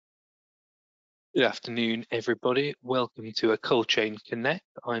Good afternoon, everybody. Welcome to a Cold Chain Connect.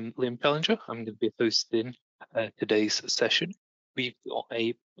 I'm Liam Pellinger. I'm going to be hosting today's session. We've got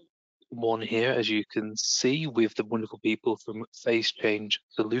a one here, as you can see, with the wonderful people from Phase Change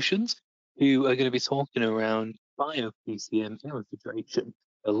Solutions, who are going to be talking around BioPCM and refrigeration,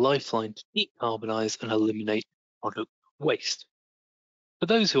 a lifeline to decarbonize and eliminate product waste. For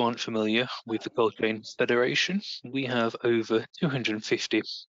those who aren't familiar with the Cold Chain Federation, we have over 250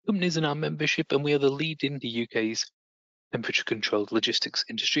 companies in our membership, and we are the lead in the UK's temperature-controlled logistics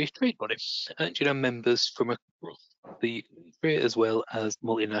industry trade body. And members from across the country as well as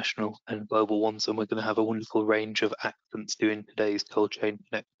multinational and global ones, and we're going to have a wonderful range of accents doing today's Cold Chain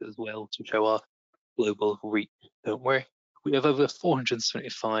Connect as well to show our global reach. Don't worry. We have over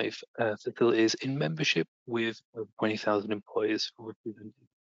 475 facilities in membership with over 20,000 employees represented.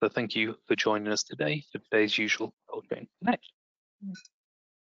 So thank you for joining us today for today's usual Cold Chain Connect.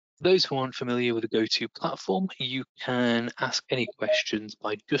 Those who aren't familiar with the GoTo platform, you can ask any questions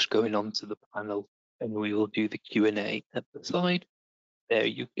by just going onto the panel, and we will do the Q&A at the side. There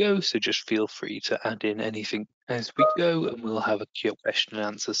you go. So just feel free to add in anything as we go, and we'll have a question and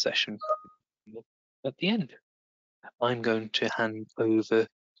answer session at the end. I'm going to hand over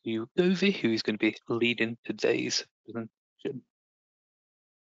to Govi, who's going to be leading today's presentation.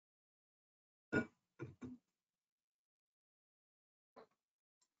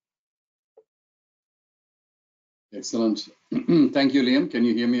 Excellent. Thank you, Liam. Can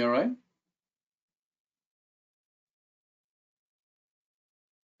you hear me all right?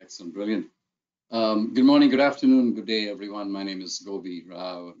 Excellent, brilliant. Good morning, good afternoon, good day, everyone. My name is Govi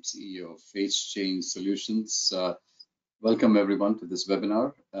Rao. I'm CEO of Phase Change Solutions. Welcome, everyone, to this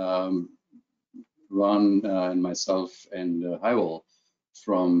webinar. Ron and myself and Hywel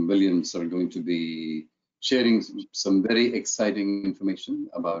from Williams are going to be sharing some very exciting information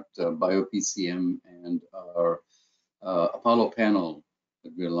about BioPCM and our Apollo panel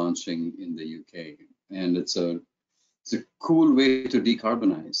that we're launching in the UK. And it's a cool way to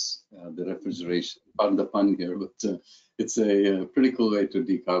decarbonize the refrigeration. Pardon the pun here, but it's a pretty cool way to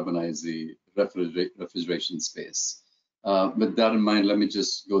decarbonize the refrigeration space. With that in mind, let me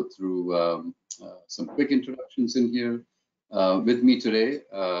just go through some quick introductions in here. With me today,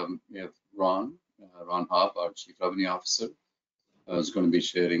 we have Ron Haub, our Chief Revenue Officer, who's going to be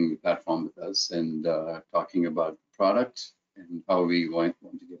sharing the platform with us and talking about product and how we want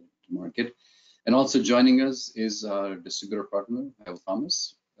to get it to market. And also joining us is our distributor partner, Hywel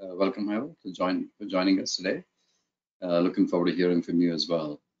Thomas. Welcome, Hywel, for joining us today. Looking forward to hearing from you as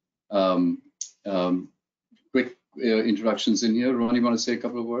well. Quick introductions in here. Ron, you want to say a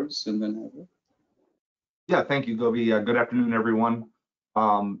couple of words and then Hywel? Yeah, thank you, Govi. Good afternoon, everyone.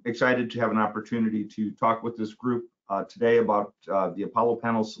 Excited to have an opportunity to talk with this group today about the Apollo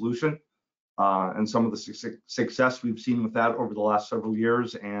panel solution and some of the success we've seen with that over the last several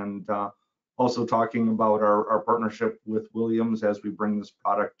years, and also talking about our partnership with Williams as we bring this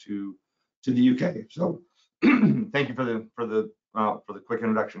product to the UK. So thank you for the quick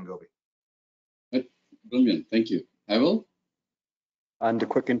introduction, Govi. Brilliant, thank you. Hywel? And a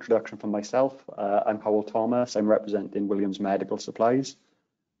quick introduction from myself. I'm Hywel Thomas. I'm representing Williams Medical Supplies.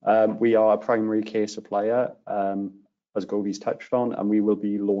 We are a primary care supplier, as Govi's touched on, and we will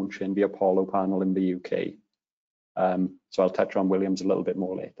be launching the Apollo panel in the UK. So I'll touch on Williams a little bit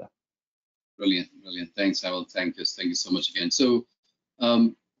more later. Brilliant, brilliant. Thanks, Hywel. Thank you so much again. So,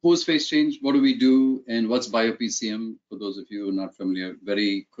 who's Phase Change? What do we do? And what's BioPCM? For those of you who are not familiar,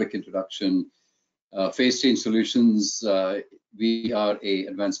 very quick introduction. Phase Change Solutions, we are a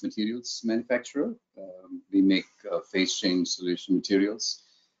advanced materials manufacturer. We make phase change solution materials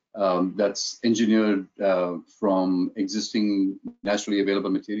that's engineered from existing naturally available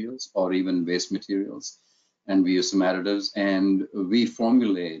materials or even waste materials. And we use some additives, and we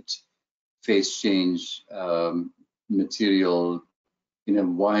formulate phase change material in a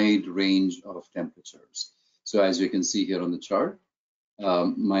wide range of temperatures. So as you can see here on the chart,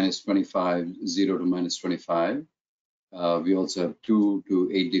 -25, 0 to -25. We also have 2 to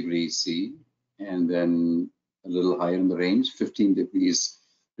 8 degrees C, and then a little higher in the range, 15 degrees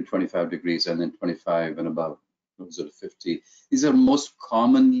to 25 degrees, and then 25 and above, closer to 50. These are most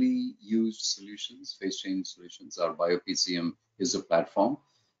commonly used solutions, phase change solutions. Our BioPCM is a platform.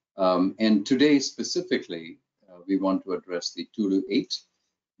 And today specifically, we want to address the 2 to 8.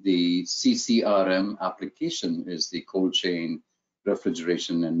 The CCRM application is the cold chain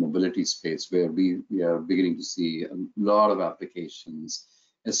refrigeration and mobility space, where we are beginning to see a lot of applications,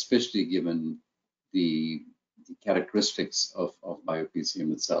 especially given the characteristics of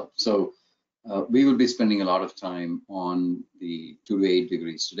BioPCM itself. So we will be spending a lot of time on the 2 to 8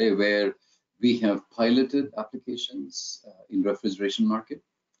 degrees today, where We have piloted applications in refrigeration market,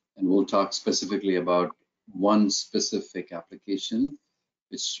 and we'll talk specifically about one specific application,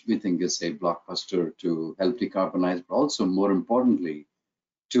 which we think is a blockbuster to help decarbonize, but also more importantly,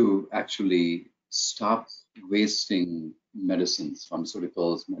 to actually stop wasting medicines,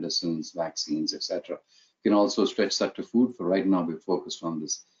 pharmaceuticals, medicines, vaccines, etc. You can also stretch that to food. For right now, we're focused on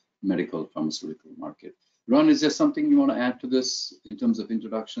this medical pharmaceutical market. Ron, is there something you want to add to this in terms of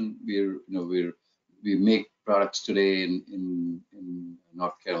introduction? We make products today in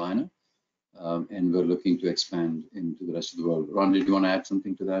North Carolina, and we're looking to expand into the rest of the world. Ron, did you want to add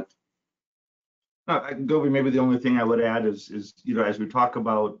something to that? Govi, maybe the only thing I would add is as we talk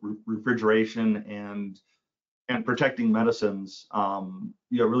about refrigeration and protecting medicines,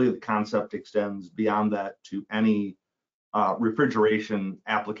 really the concept extends beyond that to any refrigeration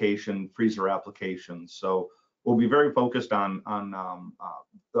application, freezer application. So we'll be very focused on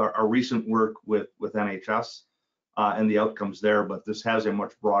our recent work with NHS and the outcomes there, but this has a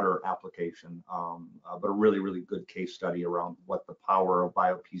much broader application, but a really, really good case study around what the power of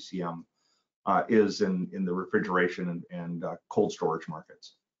BioPCM is in the refrigeration and cold storage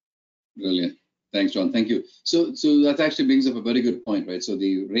markets. Brilliant. Thanks, John. Thank you. So that actually brings up a very good point, right? So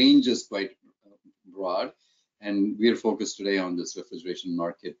the range is quite broad, and we are focused today on this refrigeration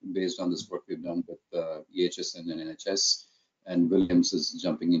market based on this work we've done with EHS and NHS, and Williams is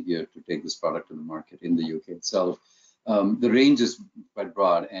jumping in here to take this product to the market in the UK itself. The range is quite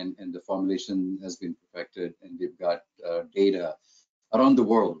broad, and the formulation has been perfected, and we've got data around the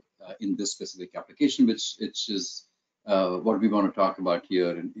world in this specific application, which is what we want to talk about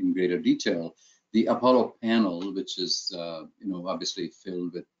here in greater detail. The Apollo panel, which is obviously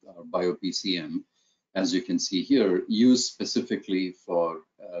filled with BioPCM, as you can see here, used specifically for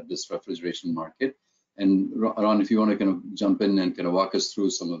this refrigeration market. And Ron, if you want to kind of jump in and kind of walk us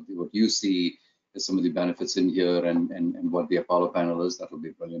through some of what you see as some of the benefits in here and what the Apollo panel is, that will be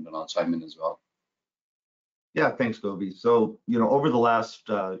brilliant, and I'll chime in as well. Yeah, thanks, Govi. So, over the last,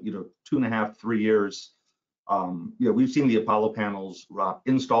 2.5, 3 years, we've seen the Apollo panels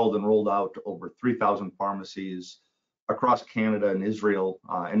installed and rolled out to over 3,000 pharmacies across Canada and Israel,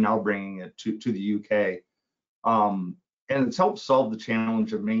 and now bringing it to the UK. And it's helped solve the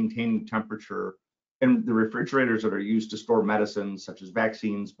challenge of maintaining temperature in the refrigerators that are used to store medicines such as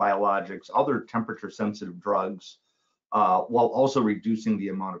vaccines, biologics, other temperature-sensitive drugs, while also reducing the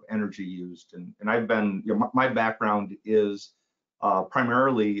amount of energy used. And I've been, my background is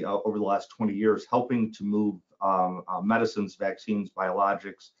primarily over the last 20 years helping to move medicines, vaccines,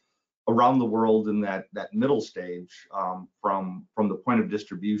 biologics around the world in that middle stage from the point of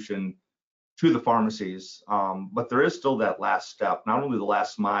distribution to the pharmacies. But there is still that last step, not only the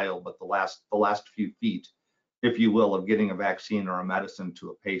last mile, but the last few feet, if you will, of getting a vaccine or a medicine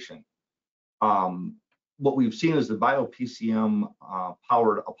to a patient. What we've seen is the BioPCM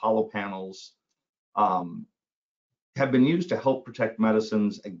powered Apollo panels have been used to help protect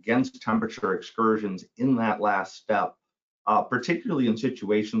medicines against temperature excursions in that last step, particularly in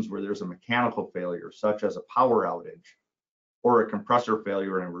situations where there's a mechanical failure, such as a power outage or a compressor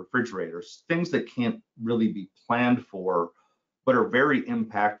failure in a refrigerator, things that can't really be planned for, but are very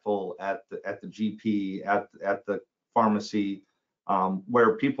impactful at the GP, at the pharmacy,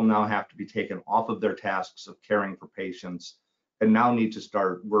 where people now have to be taken off of their tasks of caring for patients and now need to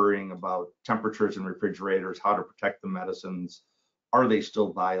start worrying about temperatures in refrigerators, how to protect the medicines, are they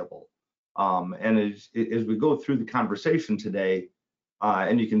still viable? And as we go through the conversation today,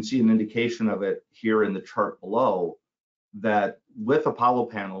 and you can see an indication of it here in the chart below, that with Apollo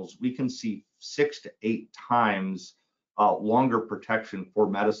panels, we can see 6 to 8 times longer protection for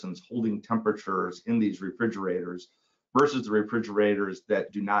medicines holding temperatures in these refrigerators versus the refrigerators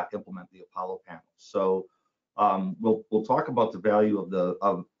that do not implement the Apollo panels. So we'll talk about the value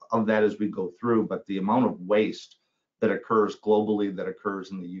of that as we go through, but the amount of waste that occurs globally, that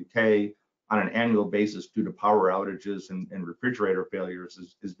occurs in the UK on an annual basis due to power outages and refrigerator failures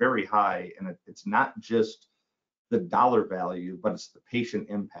is very high. And it's not just the dollar value, but it's the patient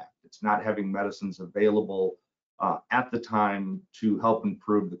impact. It's not having medicines available at the time to help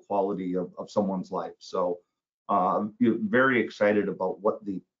improve the quality of someone's life. So very excited about what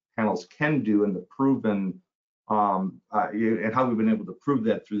the panels can do and the proven and how we've been able to prove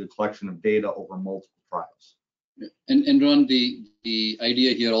that through the collection of data over multiple trials. And Ron, the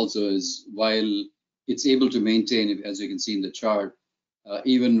idea here also is while it's able to maintain, as you can see in the chart,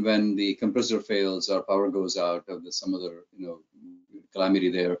 even when the compressor fails or power goes out of some other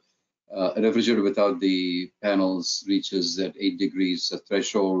calamity there, a refrigerator without the panels reaches at 8 degrees a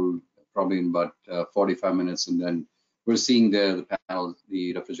threshold probably in about 45 minutes and then we're seeing there the panel,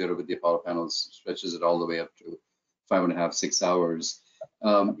 the refrigerator with the Apollo panels stretches it all the way up to 5.5, 6 hours.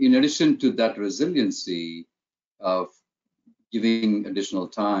 In addition to that resiliency of giving additional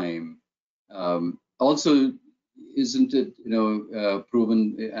time, also isn't it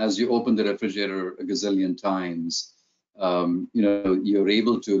proven as you open the refrigerator a gazillion times, you're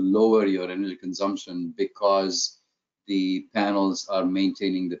able to lower your energy consumption because the panels are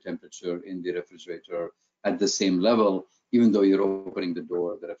maintaining the temperature in the refrigerator at the same level, even though you're opening the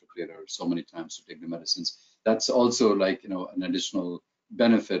door of the refrigerator so many times to take the medicines. That's also like, an additional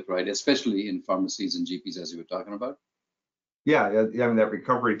benefit, right? Especially in pharmacies and GPs, as you were talking about. Yeah, I mean, that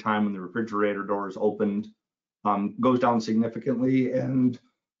recovery time when the refrigerator door is opened goes down significantly, and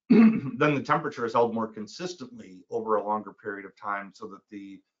then the temperature is held more consistently over a longer period of time, so that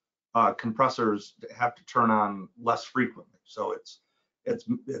the compressors have to turn on less frequently. So it's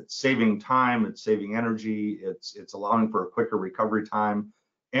saving time, it's saving energy, it's allowing for a quicker recovery time,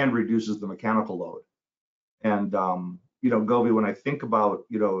 and reduces the mechanical load. And Govi, when I think about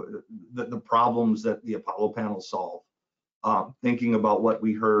the problems that the Apollo panels solve, thinking about what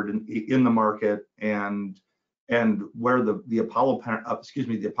we heard in the market and where the Apollo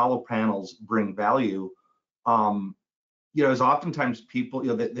panels bring value, is oftentimes people,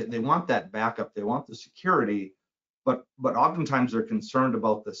 they want that backup, they want the security, but oftentimes they're concerned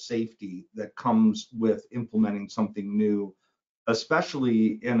about the safety that comes with implementing something new,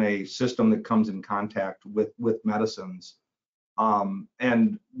 especially in a system that comes in contact with medicines.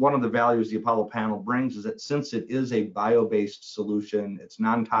 And one of the values the Apollo panel brings is that since it is a bio-based solution, it's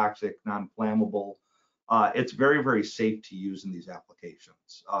non-toxic, non-flammable, it's very, very safe to use in these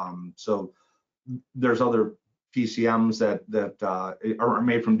applications. So there's other PCMs that are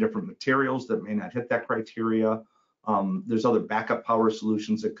made from different materials that may not hit that criteria. There's other backup power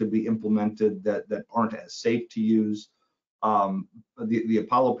solutions that could be implemented that aren't as safe to use. The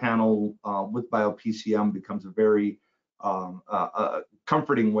Apollo panel with BioPCM becomes a very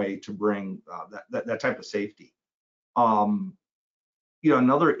comforting way to bring that type of safety.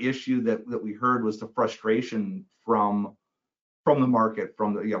 Another issue that we heard was the frustration from the market,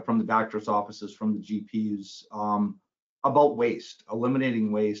 from the doctor's offices, from the GPs, about waste,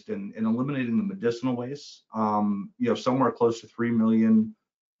 eliminating waste and eliminating the medicinal waste. Somewhere close to 3 million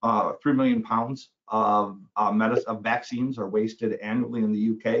pounds of vaccines are wasted annually in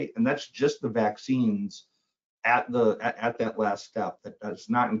the UK, and that's just the vaccines at that last step. That does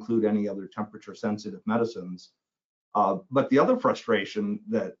not include any other temperature sensitive medicines. But the other frustration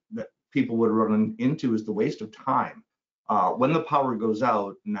that people would run into is the waste of time. When the power goes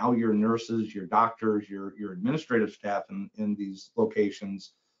out, now your nurses, your doctors, your administrative staff in these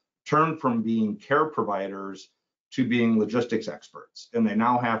locations turn from being care providers to being logistics experts, and they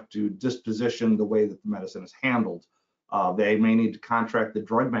now have to disposition the way that the medicine is handled. They may need to contract the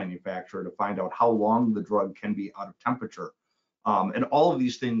drug manufacturer to find out how long the drug can be out of temperature. And all of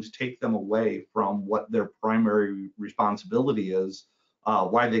these things take them away from what their primary responsibility is,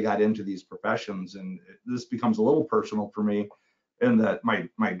 why they got into these professions. And this becomes a little personal for me in that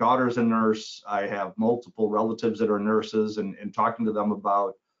my daughter's a nurse. I have multiple relatives that are nurses, and talking to them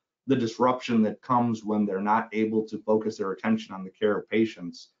about the disruption that comes when they're not able to focus their attention on the care of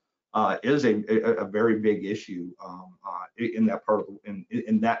patients is a very big issue in that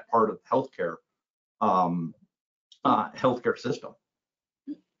part of healthcare. Healthcare system.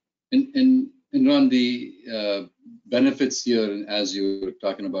 And Ron, the benefits here, as you were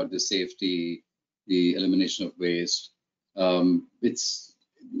talking about the safety, the elimination of waste, it's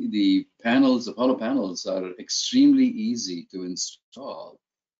the panels, Apollo panels are extremely easy to install.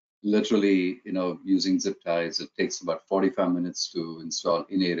 Literally, using zip ties, it takes about 45 minutes to install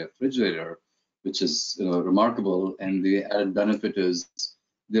in a refrigerator, which is remarkable. And the added benefit is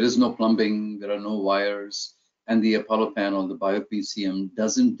there is no plumbing, there are no wires. And the Apollo panel, the BioPCM,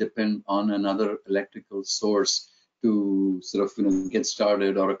 doesn't depend on another electrical source to sort of get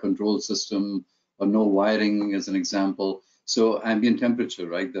started, or a control system, or no wiring, as an example. So ambient temperature,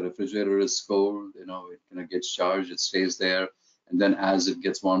 right? The refrigerator is cold, it kind of gets charged, it stays there, and then as it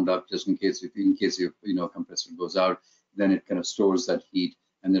gets warmed up, just in case your compressor goes out, then it kind of stores that heat,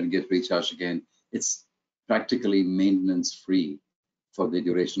 and then it gets recharged again. It's practically maintenance free for the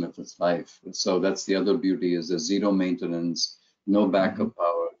duration of its life. So that's the other beauty, is there's zero maintenance, no backup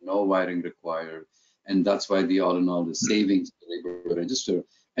power, no wiring required. And that's why the all in all, the savings they're able to register.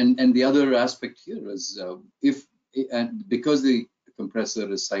 And the other aspect here is because the compressor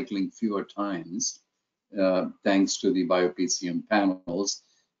is cycling fewer times, thanks to the BioPCM panels,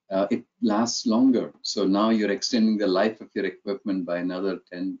 it lasts longer. So now you're extending the life of your equipment by another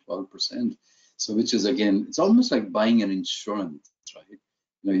 10, 12%. So which is, again, it's almost like buying an insurance, right? You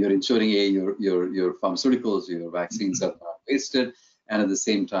know, you're insuring your pharmaceuticals, your vaccines are not wasted, and at the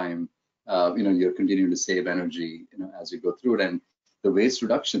same time, you know, you're continuing to save energy, you know, as you go through it. And the waste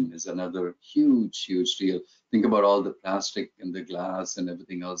reduction is another huge, huge deal. Think about all the plastic and the glass and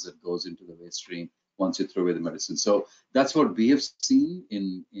everything else that goes into the waste stream once you throw away the medicine. So that's what we have seen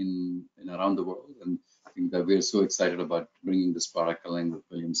in around the world, and I think that we're so excited about bringing this product along with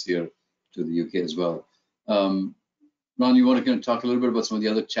Williams here to the UK as well. Ron, you want to kind of talk a little bit about some of the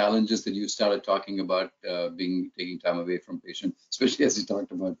other challenges that you started talking about, taking time away from patient, especially as you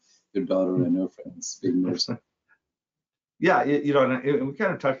talked about your daughter and her friends being nurses. Yeah, you know, and we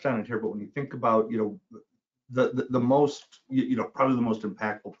kind of touched on it here, but when you think about, you know, the most, you know, probably the most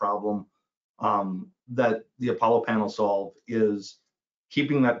impactful problem that the Apollo panel solve is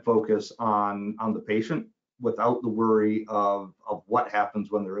keeping that focus on the patient without the worry of what happens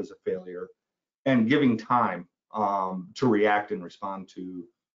when there is a failure, and giving time to react and respond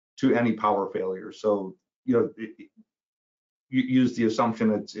to any power failure. So, you know, you use the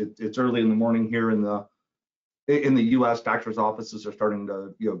assumption it's early in the morning here in the U.S. Doctors' offices are starting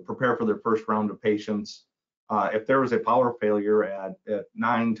to, you know, prepare for their first round of patients. If there was a power failure at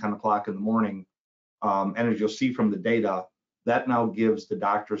 9, 10 o'clock in the morning, and as you'll see from the data, that now gives the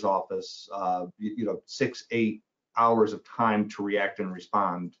doctor's office, you know, 6, 8 hours of time to react and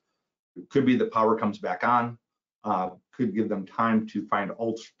respond. It could be that power comes back on, could give them time to find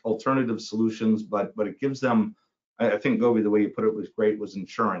alternative solutions, but it gives them, I think, Govi, the way you put it was great, was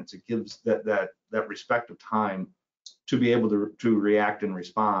insurance. It gives that respective time to be able to react and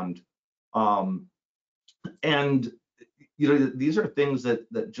respond. And you know, these are things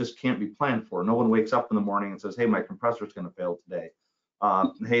that just can't be planned for. No one wakes up in the morning and says, hey, my compressor's going to fail today.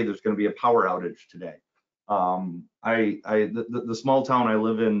 Hey, there's going to be a power outage today. The small town I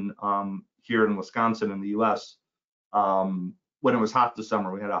live in here in Wisconsin in the US, when it was hot this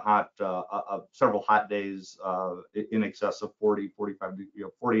summer, we had several hot days in excess of 40, 45, you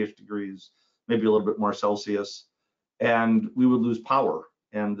know, 40-ish degrees, maybe a little bit more Celsius, and we would lose power.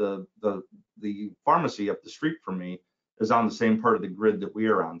 And the pharmacy up the street from me is on the same part of the grid that we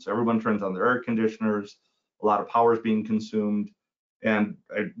are on. So everyone turns on their air conditioners, a lot of power is being consumed. And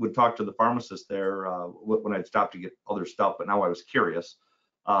I would talk to the pharmacist there when I'd stop to get other stuff, but now I was curious.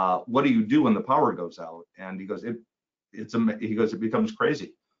 What do you do when the power goes out? And he goes, it becomes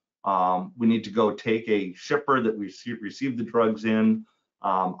crazy. We need to go take a shipper that we received the drugs in,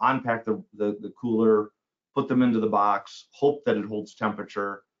 unpack the cooler, put them into the box, hope that it holds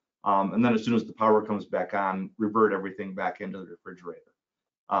temperature, and then as soon as the power comes back on, revert everything back into the refrigerator.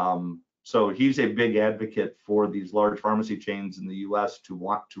 So he's a big advocate for these large pharmacy chains in the US to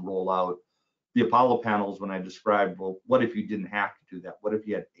want to roll out the Apollo panels. When I described, well, what if you didn't have to do that? What if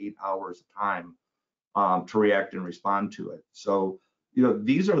you had 8 hours of time to react and respond to it? So, you know,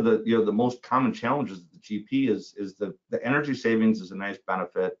 these are the, you know, the most common challenges of the GP is the energy savings is a nice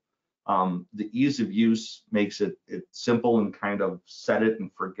benefit. The ease of use makes it simple and kind of set it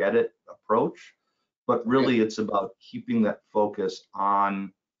and forget it approach, but really it's about keeping that focus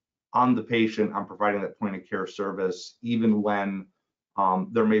on the patient, on providing that point of care service, even when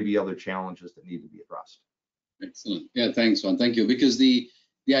there may be other challenges that need to be addressed. Excellent. Yeah, thanks, Ron. Thank you. Because the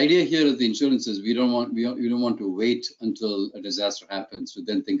idea here of the insurance is we don't want to wait until a disaster happens to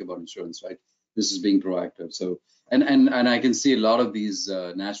then think about insurance, right? This is being proactive. So and I can see a lot of these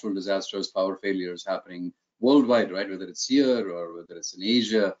natural disasters, power failures happening worldwide, right? Whether it's here or whether it's in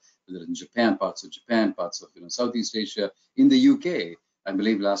Asia, whether in Japan, parts of Southeast Asia, in the UK. I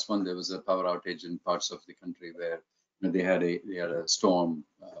believe last one there was a power outage in parts of the country where, you know, they had a storm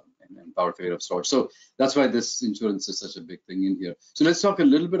and power failure of sorts. So that's why this insurance is such a big thing in here. So let's talk a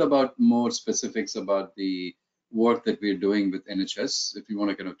little bit about more specifics about the work that we're doing with NHS. If you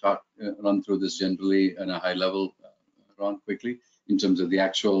want to kind of run through this generally at a high level, Ron, quickly, in terms of the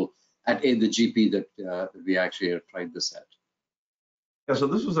actual at the GP that we actually tried this at. Yeah, so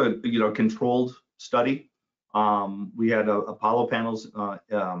this was a, you know, controlled study. We had Apollo panels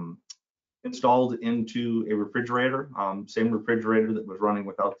installed into a refrigerator, same refrigerator that was running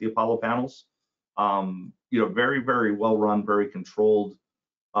without the Apollo panels. You know, very, very well run, very controlled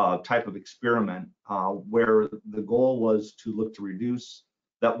type of experiment where the goal was to look to reduce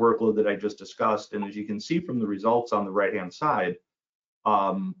that workload that I just discussed. And as you can see from the results on the right-hand side,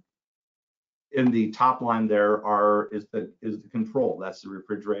 in the top line there is the control. That's the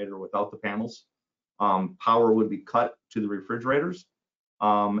refrigerator without the panels. Power would be cut to the refrigerators,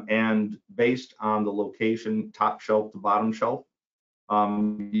 and based on the location, top shelf to bottom shelf,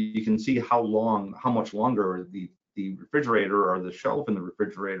 you can see how much longer the the refrigerator or the shelf in the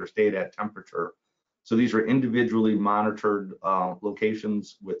refrigerator stayed at temperature. So these are individually monitored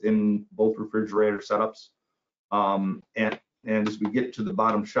locations within both refrigerator setups. And as we get to the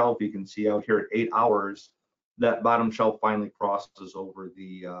bottom shelf, you can see out here at 8 hours, that bottom shelf finally crosses over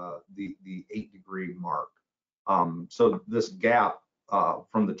the 8-degree mark. So this gap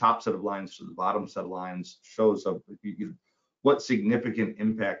from the top set of lines to the bottom set of lines shows up what significant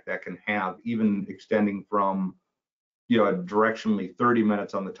impact that can have, even extending from directionally 30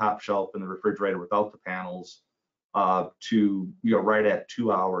 minutes on the top shelf in the refrigerator without the panels to right at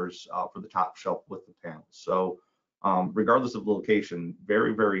 2 hours for the top shelf with the panels. So regardless of location,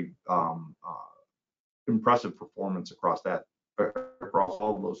 very, very impressive performance across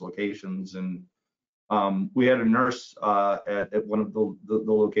all of those locations. And we had a nurse at one of the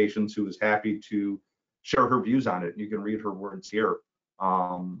locations who was happy to share her views on it. You can read her words here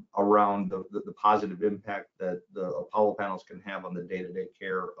around the positive impact that the Apollo panels can have on the day-to-day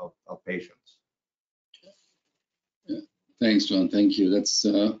care of patients. Yeah. Thanks, John. Thank you. That's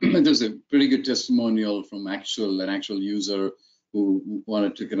there's a pretty good testimonial from an actual user who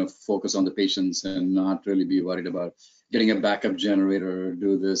wanted to kind of focus on the patients and not really be worried about getting a backup generator,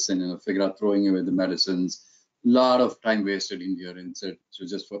 do this, and figure out throwing away the medicines. A lot of time wasted in here, and so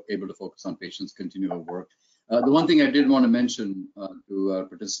just able to focus on patients, continue to work. The one thing I did want to mention to our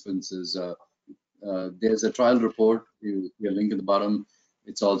participants is there's a trial report. You link at the bottom.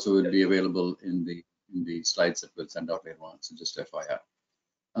 It's also will be available in the slides that we'll send out later on. So just FYI.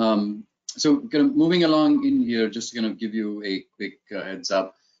 So kind of moving along in here, just to kind of give you a quick heads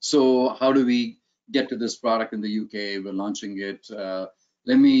up. So how do we get to this product in the UK? We're launching it.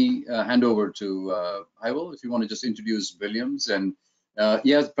 Let me hand over to Hywel, if you want to just introduce Williams. And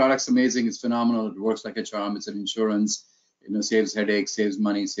yeah, the product's amazing. It's phenomenal. It works like a charm. It's an insurance. Saves headaches, saves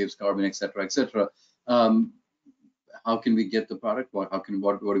money, saves carbon, etc., etc. How can we get the product? What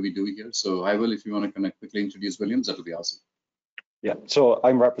do we do here? So Hywel, if you want to kind of quickly introduce Williams, that would be awesome. Yeah, so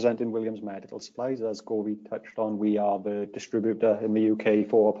I'm representing Williams Medical Supplies. As Govi touched on, we are the distributor in the UK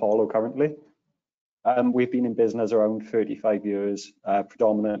for Apollo currently. We've been in business around 35 years,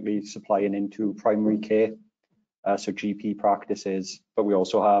 predominantly supplying into primary care, so GP practices, but we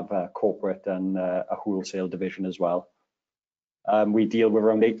also have a corporate and a wholesale division as well. We deal with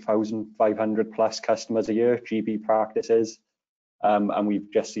around 8,500 plus customers a year, GP practices, and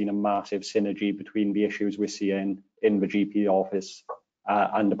we've just seen a massive synergy between the issues we're seeing in the GP office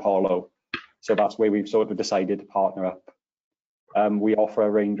and Apollo. So that's where we've sort of decided to partner up. We offer a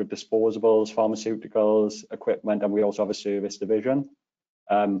range of disposables, pharmaceuticals, equipment, and we also have a service division.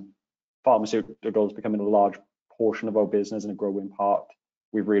 Pharmaceuticals becoming a large portion of our business and a growing part.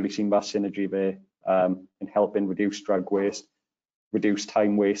 We've really seen that synergy there in helping reduce drug waste, reduce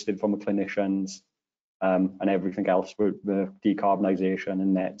time wasted from the clinicians, and everything else with the decarbonisation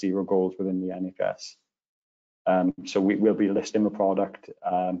and net zero goals within the NHS. So we'll be listing the product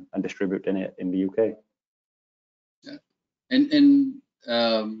and distributing it in the UK. Yeah. And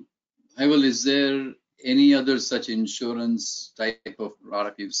Hywel, is there any other such insurance type of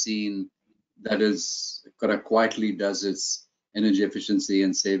product you've seen that is kind of quietly does its energy efficiency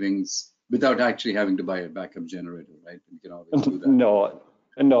and savings without actually having to buy a backup generator, right? You can always do that.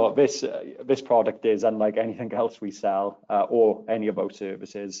 No, this product is unlike anything else we sell or any of our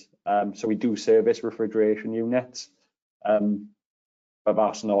services. So we do service refrigeration units, but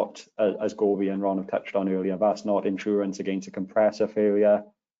that's not, as Govi and Ron have touched on earlier, that's not insurance against a compressor failure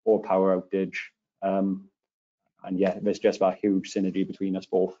or power outage. And yeah, there's just that huge synergy between us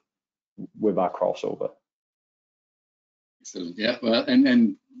both with our crossover. Excellent. Yeah, well,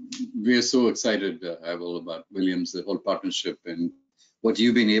 and we're so excited, Hywel, about Williams, the whole partnership and what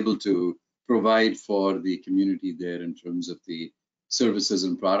you've been able to provide for the community there in terms of the services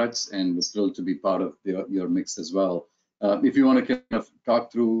and products, and we're thrilled to be part of your mix as well. If you want to kind of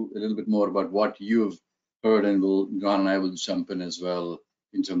talk through a little bit more about what you've heard, and Ron and I will jump in as well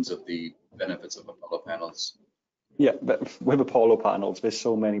in terms of the benefits of Apollo panels. Yeah, but with Apollo panels, there's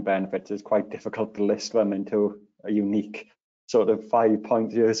so many benefits. It's quite difficult to list them into a unique sort of 5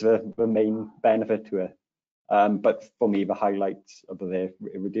 point. Here's the main benefit to it. But for me, the highlights of it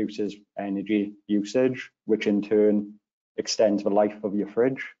reduces energy usage, which in turn extends the life of your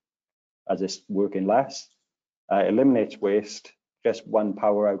fridge as it's working less. Eliminates waste. Just one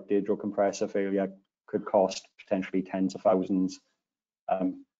power outage or compressor failure could cost potentially tens of thousands.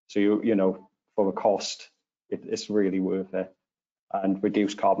 So you know, for the cost, it's really worth it. And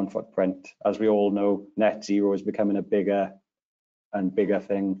reduce carbon footprint. As we all know, net zero is becoming a bigger and bigger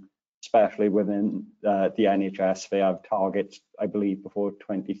thing. especially within the NHS. They have targets, I believe, before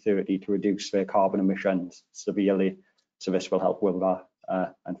 2030 to reduce their carbon emissions severely. So this will help with that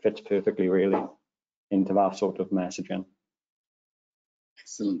and fits perfectly, really, into that sort of messaging.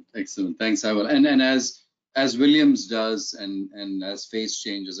 Excellent, excellent. Thanks, Hywel. And as Williams does, and as Phase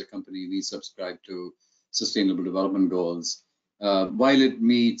Change as a company, we subscribe to Sustainable Development Goals. While it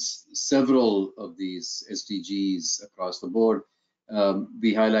meets several of these SDGs across the board,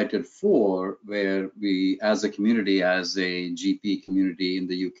 we highlighted 4 where we, as a community, as a GP community in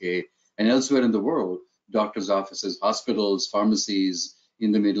the UK and elsewhere in the world, doctors' offices, hospitals, pharmacies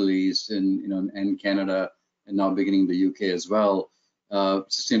in the Middle East, and Canada, and now beginning the UK as well.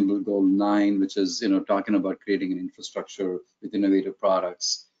 Sustainable Goal 9, which is talking about creating an infrastructure with innovative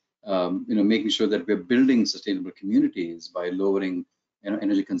products. Making sure that we're building sustainable communities by lowering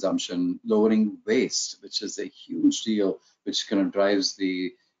energy consumption, lowering waste, which is a huge deal, which kind of drives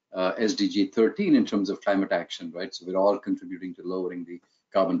the SDG 13 in terms of climate action, right? So we're all contributing to lowering the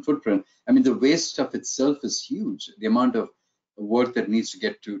carbon footprint. I mean, the waste stuff itself is huge. The amount of work that needs to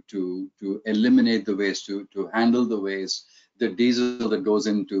get to eliminate the waste, to handle the waste, the diesel that goes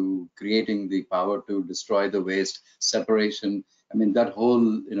into creating the power to destroy the waste, separation. I mean, that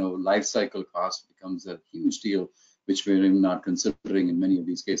whole life cycle cost becomes a huge deal, which we're even not considering in many of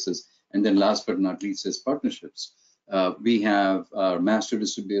these cases. And then last but not least is partnerships. We have our master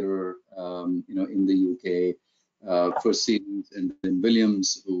distributor, in the UK, First Seasons, and then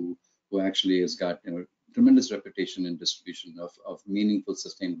Williams, who actually has got tremendous reputation in distribution of meaningful,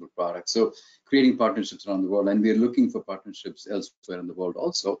 sustainable products. So creating partnerships around the world, and we are looking for partnerships elsewhere in the world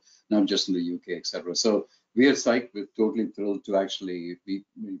also, not just in the UK, etc. So we are psyched. We're totally thrilled to actually be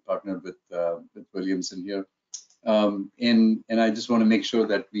partnered with Williams in here. And I just want to make sure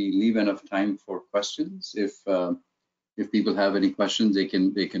that we leave enough time for questions. If people have any questions, they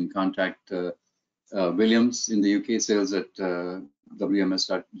can contact Williams in the UK, sales at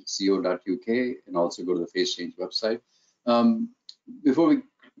wms.co.uk, and also go to the Phase Change website. Before we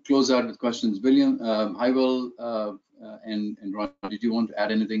close out with questions, William, Hywel, and Ron, did you want to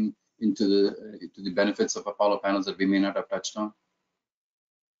add anything into the benefits of Apollo panels that we may not have touched on?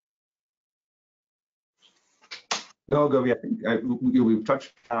 No, Govi, I think we've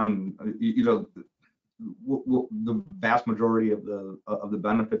touched on the vast majority of the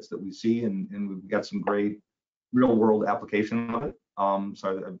benefits that we see, and we've got some great real world application of it. So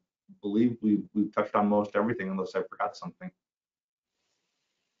I believe we've touched on most everything, unless I forgot something.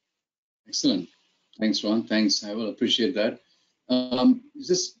 Excellent. Thanks, Ron. Thanks, Hywel. Appreciate that. Is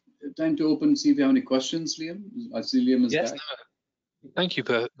this time to open, see if you have any questions, Liam? I see Liam is back. Thank you.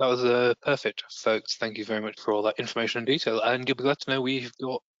 That was perfect, folks. Thank you very much for all that information and detail. And you'll be glad to know we've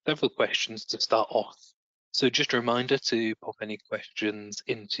got several questions to start off. So just a reminder to pop any questions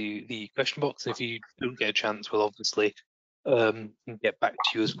into the question box. If you don't get a chance, we'll obviously get back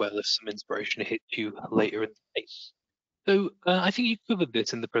to you as well if some inspiration hits you later in the day. So I think you covered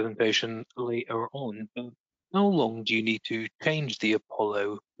this in the presentation later on, but how long do you need to change the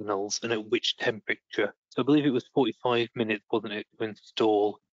Apollo panels and at which temperature? So I believe it was 45 minutes, wasn't it, to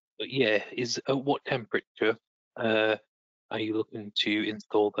install? But yeah, at what temperature are you looking to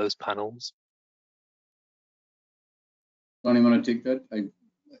install those panels? Ron, you want to take that? I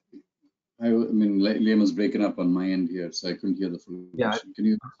mean, Liam was breaking up on my end here, so I couldn't hear the full question. Can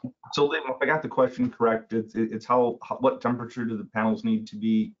you? So Liam, if I got the question correct, it's what temperature do the panels need to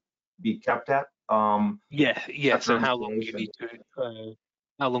be kept at? Yes, and how long you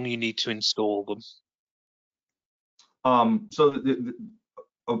need to install them. So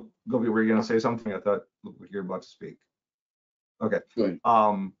Govi, were you going to say something? I thought you were about to speak. Okay. Go ahead.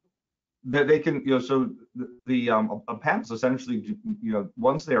 They can, so the panels essentially,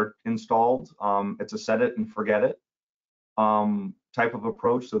 once they are installed, it's a set it and forget it type of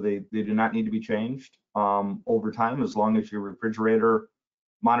approach. So they do not need to be changed over time, as long as your refrigerator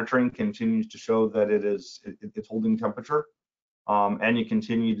monitoring continues to show that it's holding temperature, and you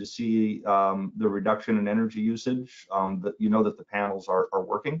continue to see the reduction in energy usage, that that the panels are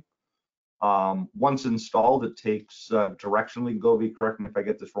working. Once installed, it takes directionally, Govi, correct me if I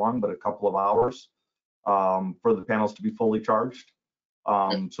get this wrong, but a couple of hours for the panels to be fully charged.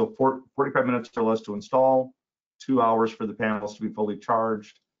 So 45 minutes or less to install, 2 hours for the panels to be fully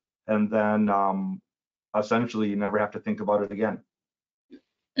charged, and then essentially you never have to think about it again.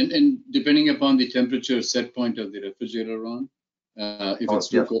 And depending upon the temperature set point of the refrigerator, Ron, if it's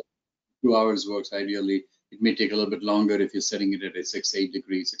too cold, 2 hours works ideally. It may take a little bit longer if you're setting it at a 6-8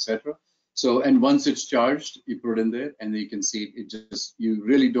 degrees, etc. So, and once it's charged, you put it in there, and you can see it you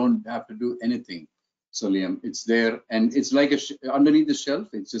really don't have to do anything So Liam, it's there, and it's like underneath the shelf.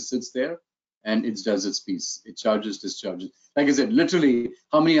 It just sits there, and it does its piece. It charges, discharges. Like I said, literally,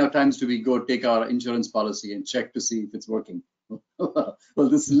 how many times do we go take our insurance policy and check to see if it's working? Well,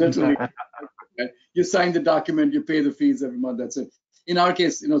 this is literally, you sign the document, you pay the fees every month. That's it. In our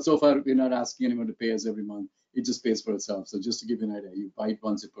case, so far we're not asking anyone to pay us every month. It just pays for itself. So just to give you an idea, you buy it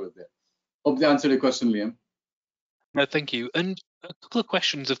once, you put it there. Hope they answered your question, Liam. No, thank you. And a couple of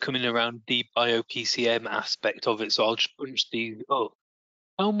questions have come in around the BioPCM aspect of it, so I'll just punch these up.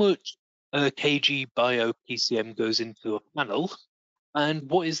 How much kg BioPCM goes into a panel, and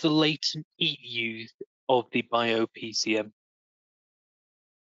what is the latent heat used of the BioPCM?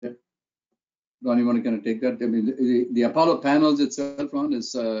 Ron, you want to kind of take that? I mean, the Apollo panels itself, Ron,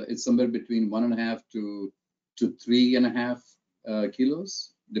 is it's somewhere between 1.5 to 3.5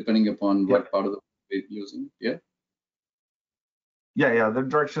 kilos, depending upon what part of the we're using. Yeah. Yeah. The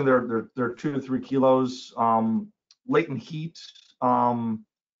direction they're 2 to 3 kilos. Latent heat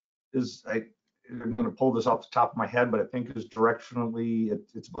is I'm going to pull this off the top of my head, but I think is directionally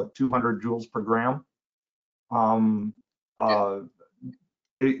it's about 200 joules per gram.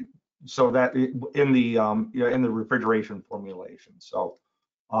 So that in the refrigeration formulation. So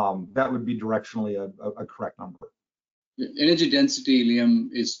that would be directionally a correct number. Energy density, Liam,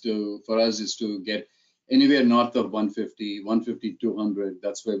 for us is to get anywhere north of 150, 200.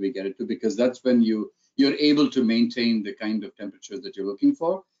 That's where we get it to, because that's when you're able to maintain the kind of temperature that you're looking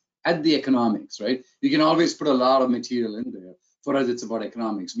for at the economics, right? You can always put a lot of material in there. For us, it's about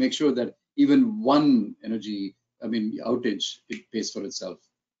economics. Make sure that even one outage, it pays for itself.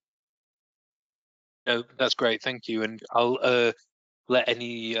 No, that's great, thank you. And I'll let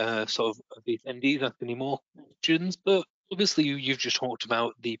any sort of the attendees ask any more questions. But obviously, you've just talked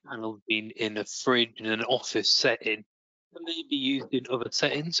about the panel being in a fridge in an office setting. Can they be used in other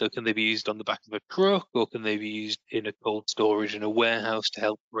settings? So can they be used on the back of a truck, or can they be used in a cold storage in a warehouse to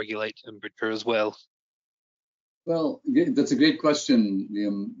help regulate temperature as well? Well, that's a great question,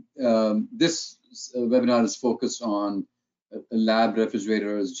 Liam. This webinar is focused on lab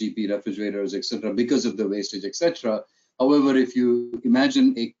refrigerators, GP refrigerators, etc., because of the wastage, etc. However, if you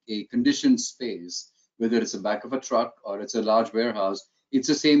imagine a conditioned space, whether it's the back of a truck or it's a large warehouse, it's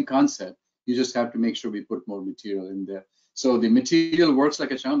the same concept. You just have to make sure we put more material in there. So the material works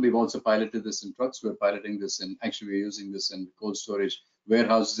like a charm. We've also piloted this in trucks. We're piloting this, and actually we're using this in cold storage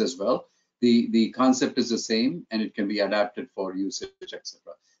warehouses as well. The concept is the same, and it can be adapted for usage,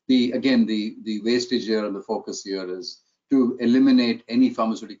 etc. Again, the wastage here and the focus here is to eliminate any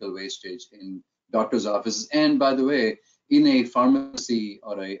pharmaceutical wastage in doctors' offices. And by the way, in a pharmacy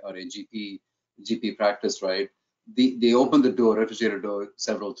or a GP practice, right? They open the refrigerator door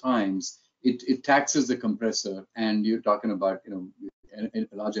several times. It taxes the compressor, and you're talking about a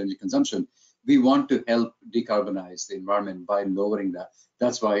large energy consumption. We want to help decarbonize the environment by lowering that.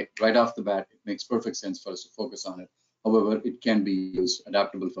 That's why right off the bat, it makes perfect sense for us to focus on it. However, it can be used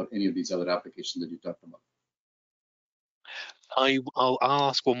adaptable for any of these other applications that you talked about. I'll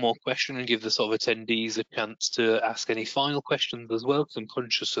ask one more question and give the sort of attendees a chance to ask any final questions as well, because I'm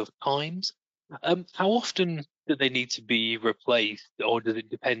conscious of times. How often do they need to be replaced, or does it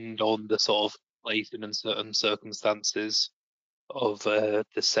depend on the sort of place and uncertain circumstances of the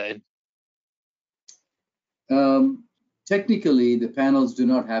setting? Technically, the panels do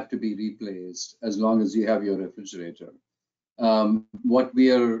not have to be replaced as long as you have your refrigerator. What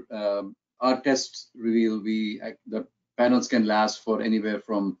our tests reveal, the panels can last for anywhere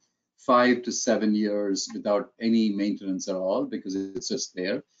from 5 to 7 years without any maintenance at all, because it's just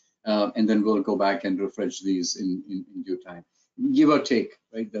there. And then we'll go back and refresh these in due time, give or take,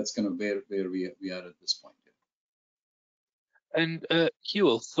 right? That's kind of where we are at this point. And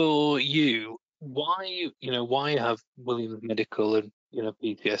Hywel, for you, why have Williams Medical and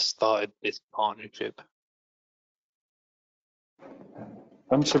BPS started this partnership?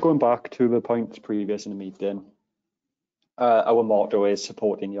 So going back to the points previous in the meeting, our motto is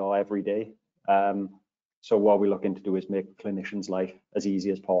supporting your everyday. So what we're looking to do is make clinicians' life as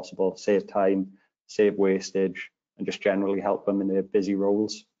easy as possible, save time, save wastage, and just generally help them in their busy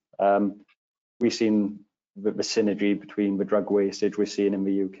roles. We've seen the synergy between the drug wastage we're seeing in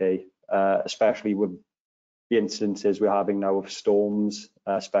the UK, especially with the instances we're having now of storms,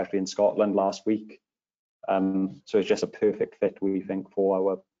 especially in Scotland last week. So it's just a perfect fit, we think, for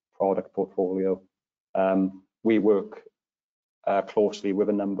our product portfolio. We work closely with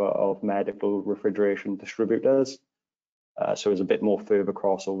a number of medical refrigeration distributors, so there's a bit more further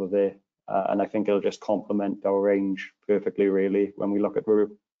crossover there, and I think it'll just complement our range perfectly, really. When we look at the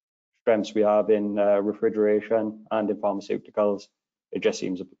strengths we have in refrigeration and in pharmaceuticals, it just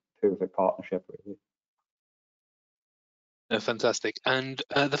seems a perfect partnership, really. Fantastic. And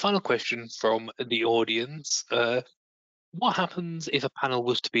the final question from the audience, what happens if a panel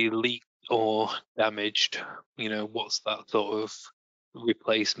was to be leaked or damaged? You know, what's that sort of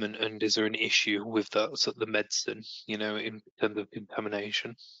replacement, and is there an issue with that sort of the medicine, you know, in terms of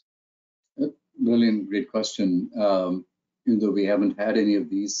contamination? Brilliant, great question. Even though we haven't had any of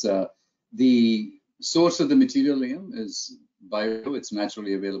these, the source of the material, Liam, is bio. It's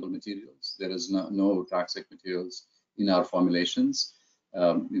naturally available materials. There is no toxic materials in our formulations.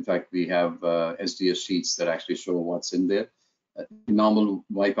 In fact, we have SDS sheets that actually show what's in there. Normal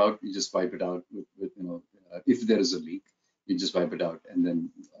wipe out, you just wipe it out with if there is a leak, you just wipe it out. And then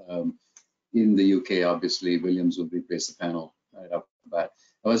in the UK, obviously, Williams will replace the panel right off the bat.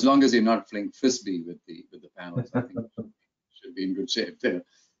 As long as you're not playing frisbee with the panels, I think should be in good shape there.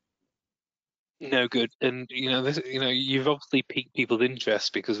 No, good. And you've obviously piqued people's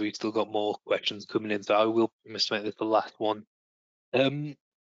interest because we've still got more questions coming in. So I will promise to make this the last one.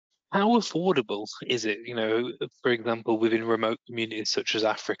 How affordable is it? You know, for example, within remote communities such as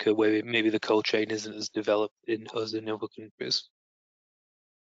Africa, where maybe the cold chain isn't as developed in other countries.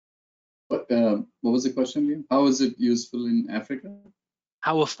 What was the question, Liam? How is it useful in Africa?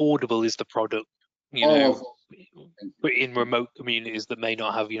 How affordable is the product? You know, in remote communities that may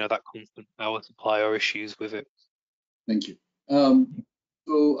not have, that constant power supply or issues with it. Thank you.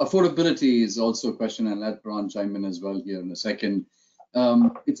 So affordability is also a question, and let Ron chime in as well here in a second.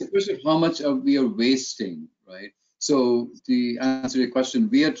 It's a question of how much we are wasting, right? So to answer your question,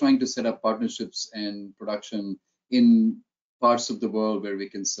 we are trying to set up partnerships and production in parts of the world where we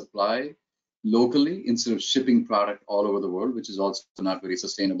can supply locally instead of shipping product all over the world, which is also not very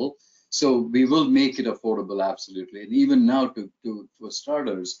sustainable. So we will make it affordable, absolutely. And even now, for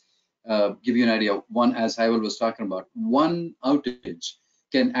starters, give you an idea, as Hywel was talking about, one outage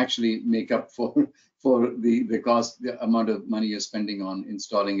can actually make up for the cost, the amount of money you're spending on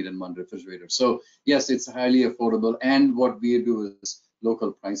installing it in one refrigerator. So yes, it's highly affordable. And what we do is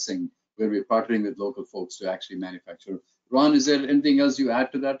local pricing, where we're partnering with local folks to actually manufacture. Ron, is there anything else you add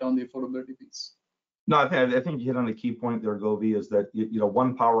to that on the affordability piece? No, I think you hit on the key point there, Govi, is that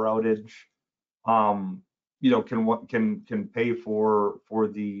one power outage, can pay for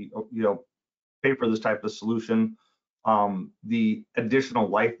this type of solution. The additional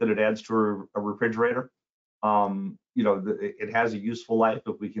life that it adds to a refrigerator, it has a useful life.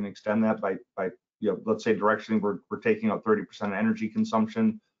 If we can extend that by let's say directionally we're taking out 30% energy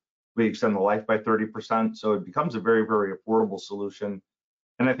consumption, we extend the life by 30%. So it becomes a very, very affordable solution.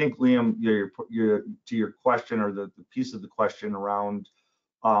 And I think, Liam, to your question, or the piece of the question around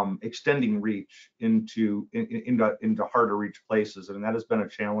extending reach into hard to reach places, and that has been a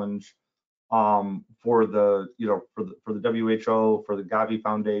challenge for the WHO, for the Govi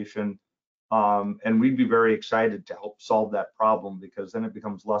Foundation, and we'd be very excited to help solve that problem, because then it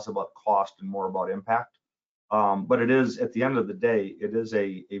becomes less about cost and more about impact. But it is, at the end of the day, it is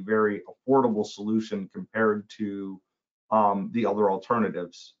a very affordable solution compared to the other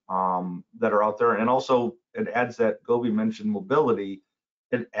alternatives that are out there. And also it adds that, Govi mentioned mobility,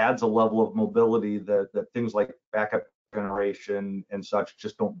 it adds a level of mobility that things like backup generation and such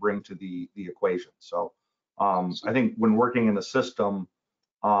just don't bring to the equation. So I think when working in the system,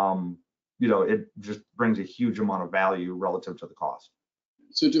 it just brings a huge amount of value relative to the cost.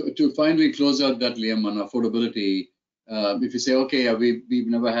 So to finally close out that, Liam, on affordability, if you say, okay, we've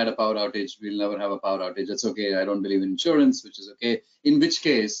never had a power outage, we'll never have a power outage, that's okay, I don't believe in insurance, which is okay. In which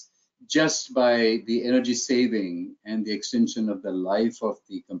case, just by the energy saving and the extension of the life of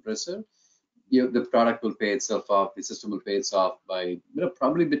the compressor, the product will pay itself off, the system will pay itself by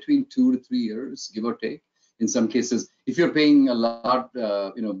probably between 2 to 3 years, give or take. In some cases, if you're paying a lot,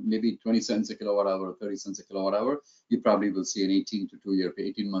 maybe 20 cents a kilowatt hour or 30 cents a kilowatt hour, you probably will see an 18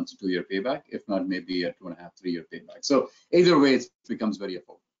 months to 2 year payback, if not maybe a 2.5, 3 year payback. So either way, it becomes very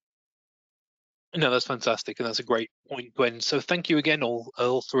affordable. No, that's fantastic, and that's a great point, Gwen. So thank you again,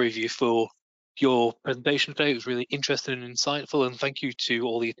 all three of you, for your presentation today. It was really interesting and insightful, and thank you to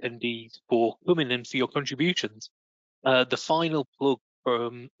all the attendees for coming and for your contributions. The final plug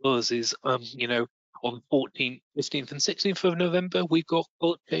from us is, on the 14th, 15th, and 16th of November, we've got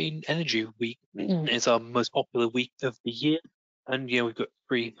Cold Chain Energy Week. It's our most popular week of the year, and we've got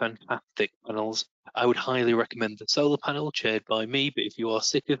 3 fantastic panels. I would highly recommend the solar panel chaired by me, but if you are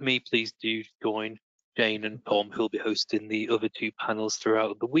sick of me, please do join Jane and Tom, who'll be hosting the other 2 panels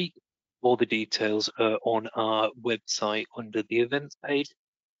throughout the week. All the details are on our website under the events page.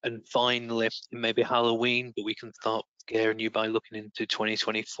 And finally, it may be Halloween, but we can start scaring you by looking into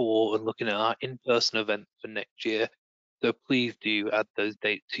 2024 and looking at our in-person event for next year. So please do add those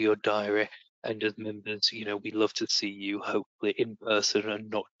dates to your diary. And as members, we love to see you hopefully in person and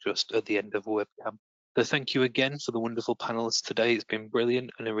not just at the end of a webcam. So thank you again for the wonderful panelists today. It's been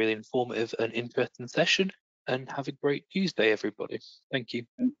brilliant and a really informative and interesting session. And have a great Tuesday, everybody. Thank you.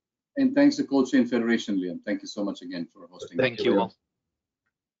 And thanks to Cold Chain Federation, Liam. Thank you so much again for hosting. Thank you all.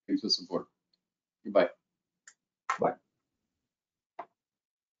 Thanks for support. Goodbye. Bye.